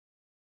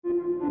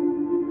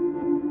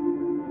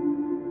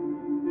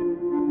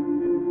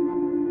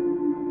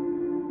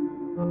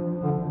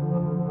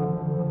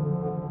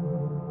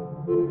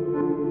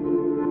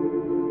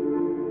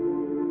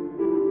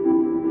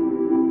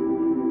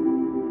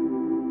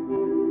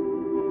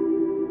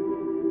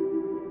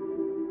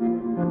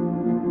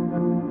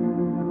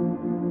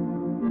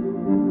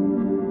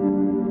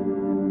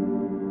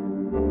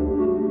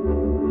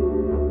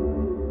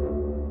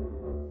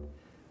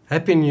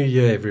Happy New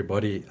Year,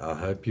 everybody. I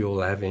hope you're all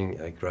having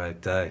a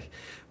great day.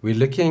 We're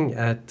looking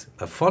at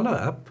a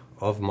follow-up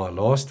of my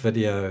last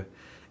video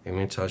in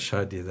which I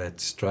showed you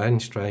that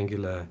strange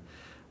triangular,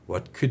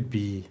 what could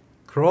be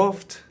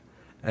craft.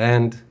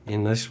 And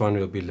in this one,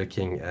 we'll be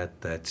looking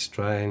at that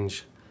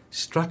strange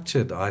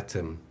structured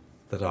item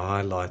that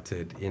I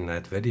highlighted in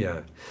that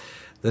video.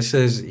 This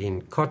is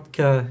in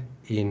Kotka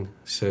in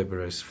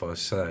Cerberus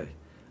Fossae,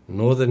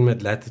 northern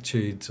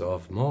mid-latitudes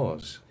of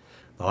Mars.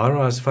 The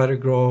high-rise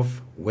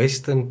photograph,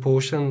 western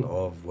portion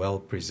of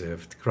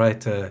well-preserved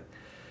crater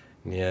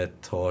near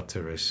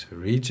Tartarus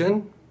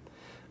region,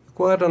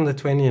 acquired on the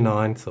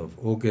 29th of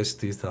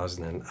August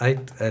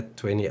 2008 at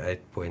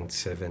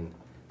 28.7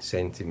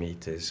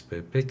 centimeters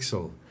per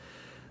pixel.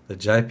 The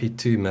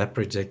JP2 map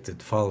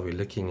projected file we're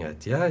looking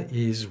at here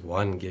is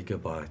 1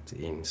 gigabyte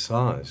in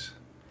size.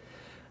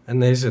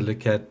 And there's a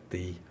look at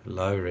the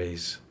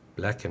low-res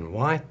black and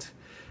white.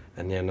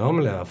 And the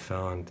anomaly I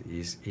found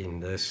is in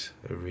this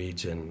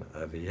region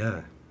over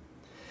here.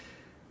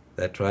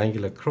 That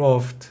triangular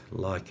craft,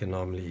 like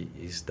anomaly,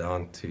 is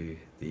down to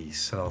the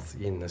south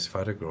in this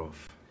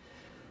photograph.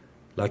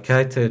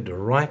 Located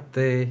right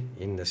there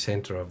in the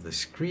center of the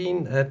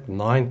screen at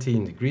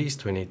 19 degrees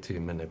 22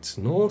 minutes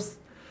north,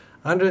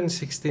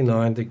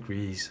 169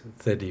 degrees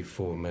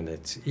 34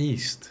 minutes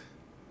east.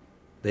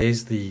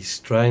 There's the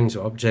strange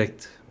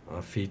object I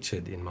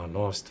featured in my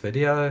last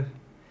video.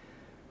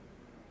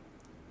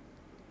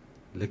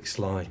 Looks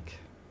like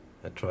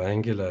a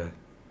triangular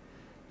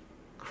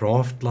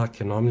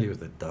craft-like anomaly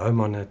with a dome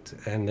on it,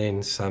 and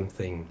then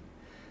something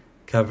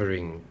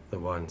covering the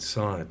one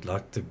side,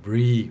 like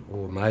debris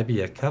or maybe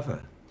a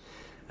cover.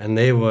 And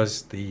there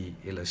was the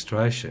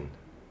illustration.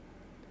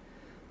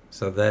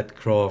 So that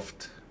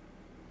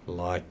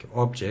craft-like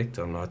object,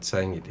 I'm not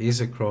saying it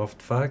is a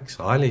craft, folks,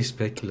 highly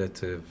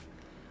speculative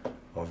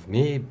of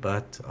me,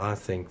 but I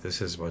think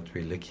this is what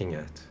we're looking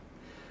at.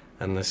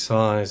 And the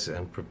size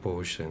and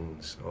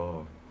proportions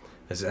are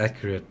as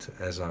accurate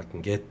as I can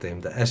get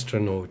them. The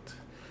astronaut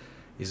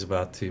is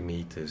about 2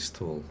 meters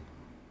tall.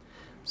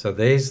 So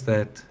there's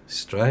that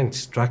strange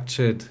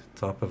structured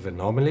type of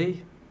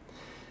anomaly,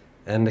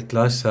 and the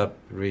close-up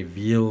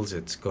reveals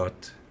it's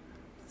got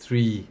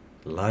 3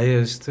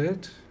 layers to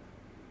it,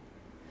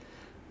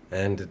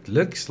 and it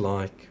looks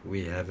like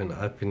we have an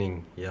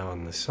opening here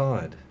on the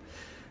side.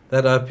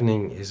 That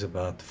opening is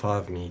about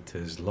 5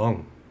 meters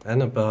long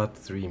and about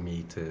 3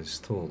 meters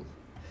tall.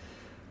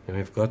 And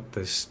we've got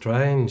this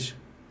strange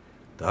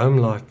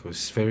dome-like or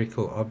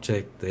spherical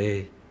object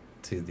there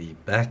to the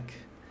back,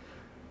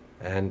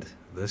 and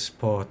this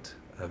part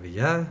over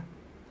here.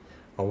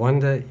 I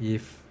wonder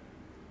if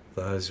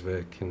those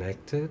were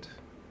connected,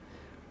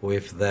 or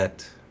if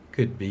that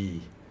could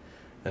be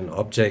an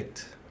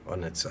object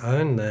on its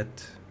own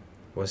that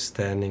was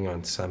standing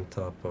on some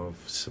type of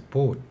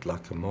support,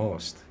 like a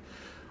mast.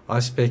 I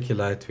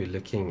speculate we're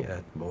looking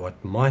at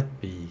what might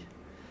be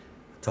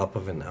a type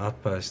of an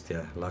outpost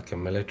here, like a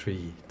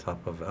military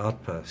type of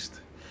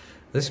outpost.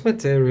 This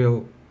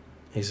material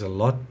is a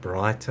lot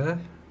brighter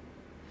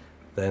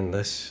than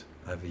this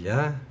over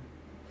here.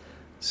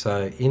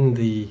 So in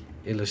the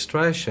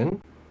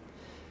illustration,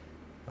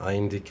 I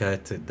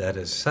indicated that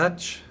as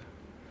such.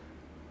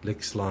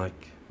 Looks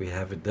like we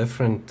have a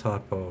different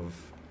type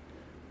of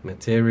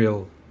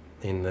material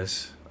in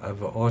this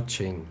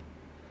overarching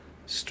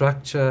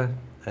structure,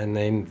 and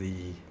then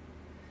the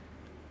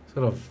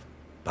sort of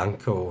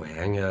bunker or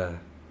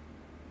hangar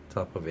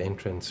type of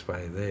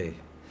entranceway there.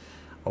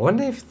 I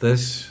wonder if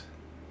this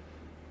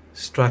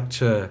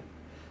structure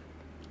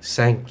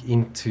sank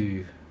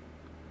into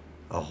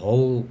a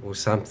hole or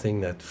something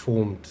that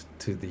formed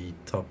to the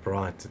top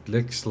right. It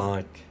looks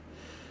like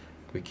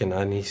we can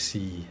only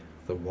see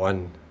the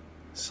one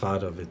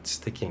side of it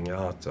sticking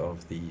out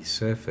of the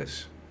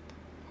surface.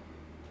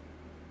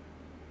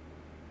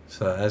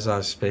 So as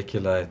I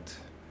speculate,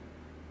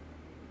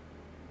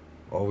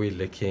 are we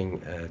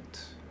looking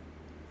at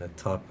a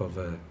type of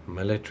a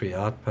military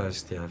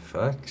outpost here,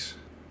 folks?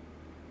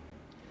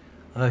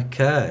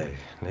 Okay,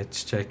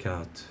 let's check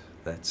out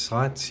that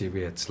site, see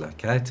where it's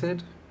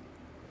located.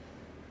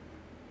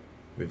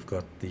 We've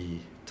got the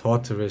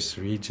Tartarus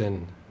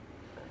region,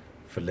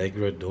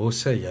 Phlegra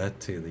dorsa here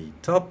to the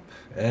top,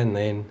 and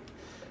then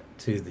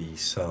to the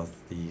south,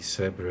 the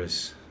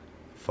Cerberus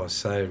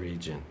Fossae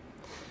region,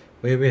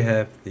 where we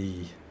have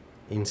the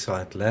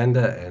InSight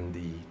lander and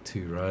the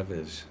 2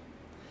 rovers.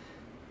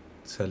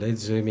 So let's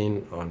zoom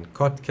in on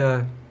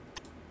Kotka.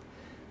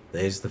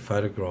 There's the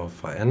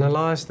photograph I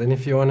analyzed, and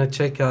if you want to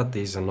check out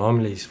these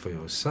anomalies for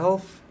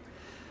yourself,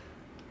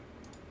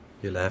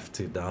 you'll have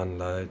to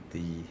download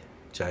the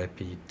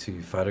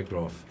JP2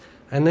 photograph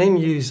and then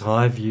use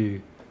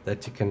HiView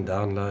that you can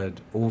download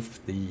off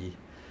the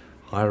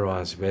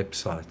HiRise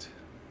website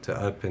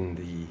to open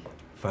the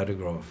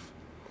photograph.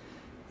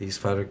 These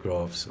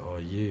photographs are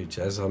huge.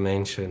 As I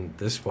mentioned,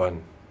 this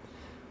one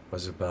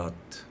was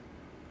about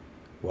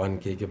 1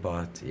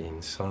 gigabyte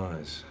in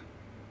size.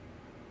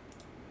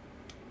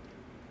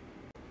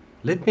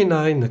 Let me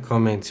know in the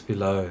comments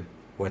below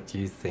what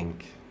you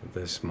think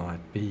this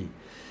might be.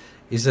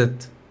 Is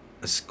it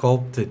a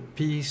sculpted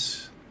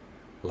piece,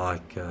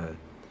 like a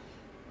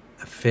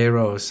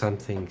pharaoh or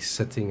something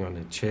sitting on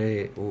a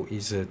chair, or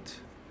is it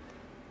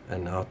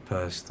an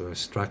outpost or a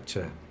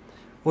structure,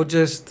 or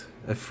just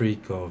a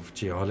freak of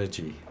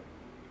geology?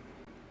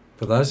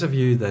 For those of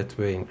you that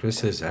were in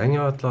Chris's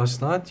hangout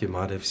last night, you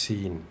might have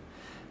seen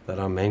that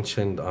I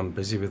mentioned I'm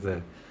busy with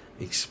a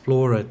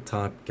explorer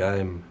type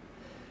game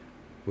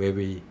where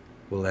we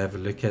will have a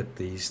look at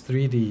these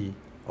 3D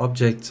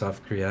objects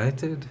I've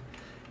created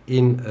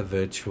in a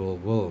virtual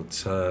world.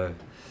 So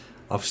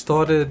I've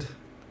started.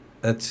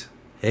 It's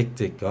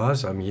hectic,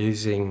 guys. I'm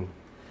using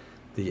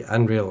the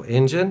Unreal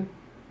Engine.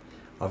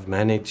 I've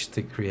managed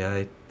to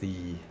create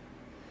the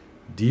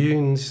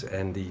dunes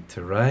and the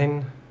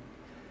terrain.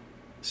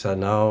 So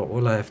now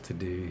all I have to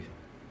do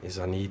is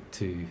I need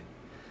to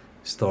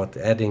start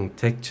adding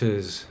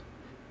textures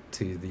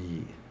to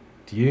the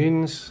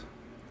dunes,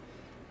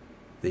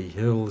 the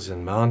hills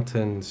and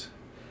mountains,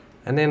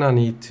 and then I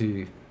need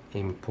to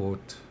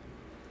import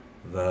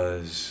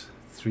those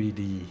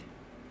 3D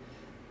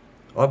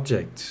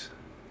objects.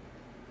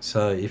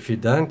 So if you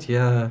don't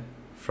hear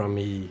from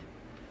me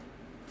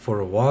for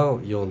a while,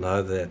 you'll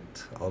know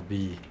that I'll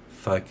be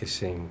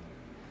focusing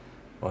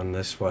on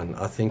this one.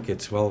 I think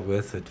it's well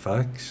worth it,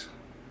 folks.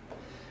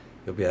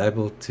 You'll be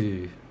able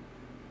to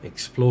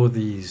explore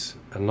these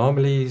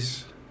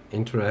anomalies,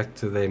 interact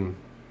to them,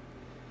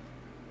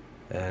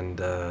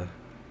 and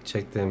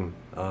check them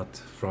out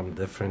from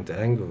different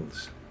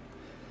angles.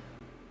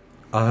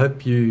 I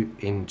hope you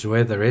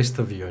enjoy the rest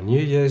of your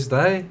New Year's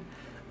Day.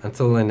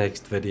 Until the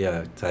next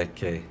video, take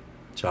care.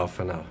 Ciao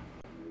for now.